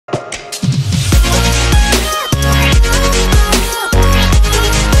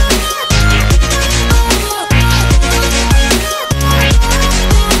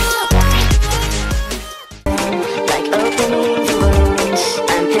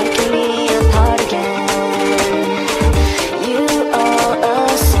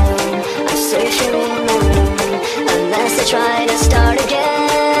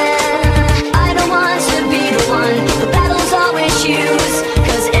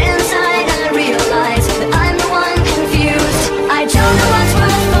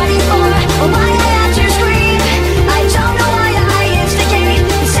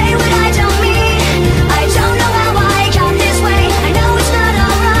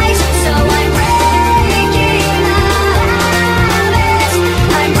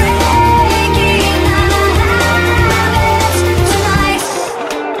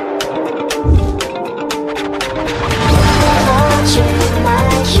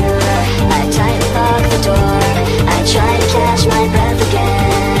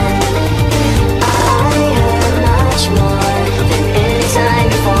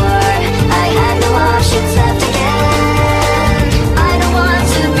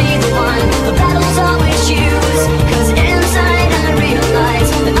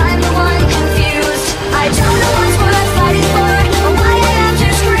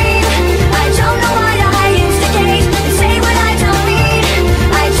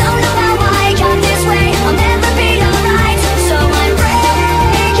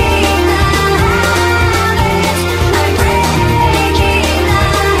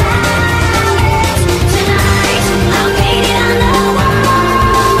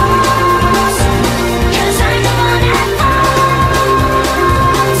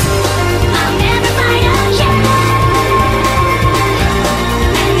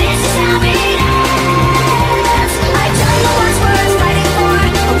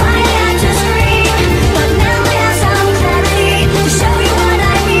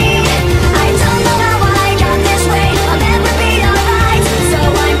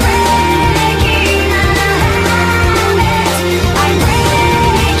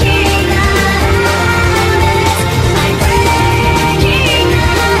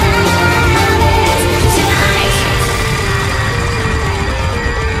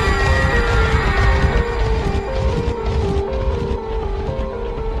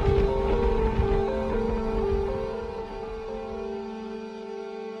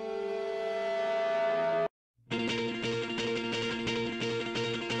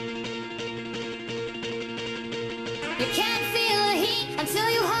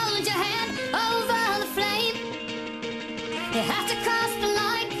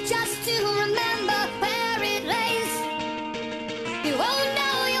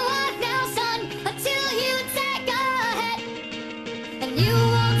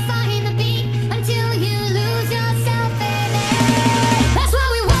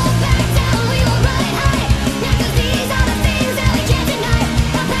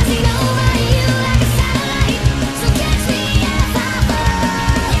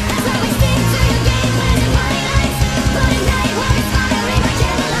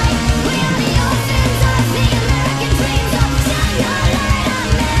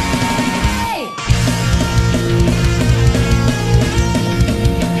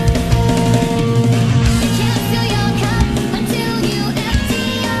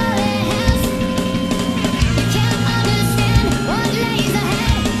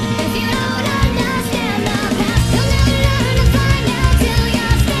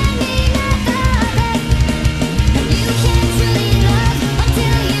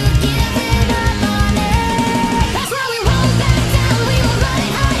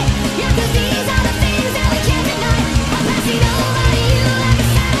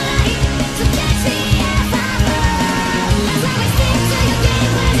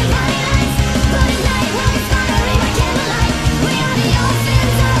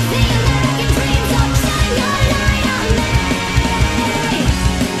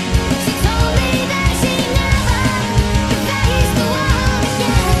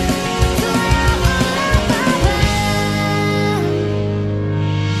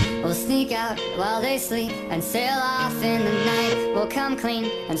clean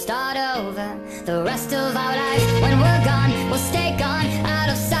and start over. The rest of our lives, when we're gone, we'll stay gone, out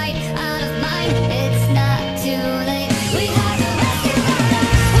of sight, out of mind. It's not too late. We have the rest of our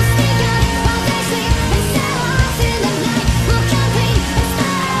lives. We'll stay young while they sleep and sail off in the night. We'll come clean and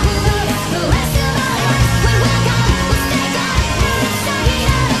start over. The rest of our lives, when we're gone, we'll stay gone, out of sight,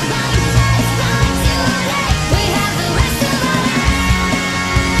 out of mind. It's not too late. We have the rest of our lives.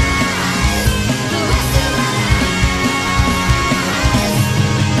 The rest of our lives.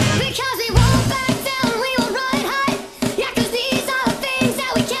 Because we won't back down, we will run high. Yeah, 'cause these are the things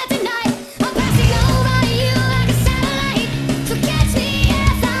that we can't deny. I'm passing over you like a satellite, so catch me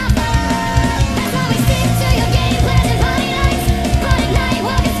if I fall. That's why we stick to your game plans and party nights. But at night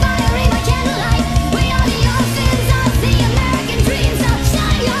we're conspiring by candlelight. We are the orphans of the American dream, so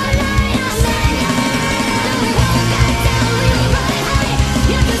shine your light on them. No, we won't back down, we will run high.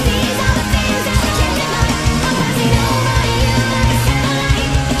 Yeah, 'cause these are the things that we can't deny. I'm passing over you like a satellite,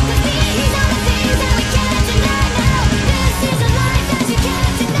 'cause these are the things that we can't deny now. This is a life that you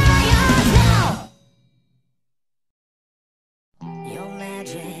can't deny us now. Your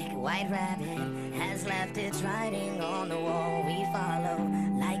magic white rabbit has left its writing on the wall. We follow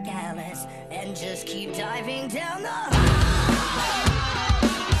like Alice and just keep diving down the hall.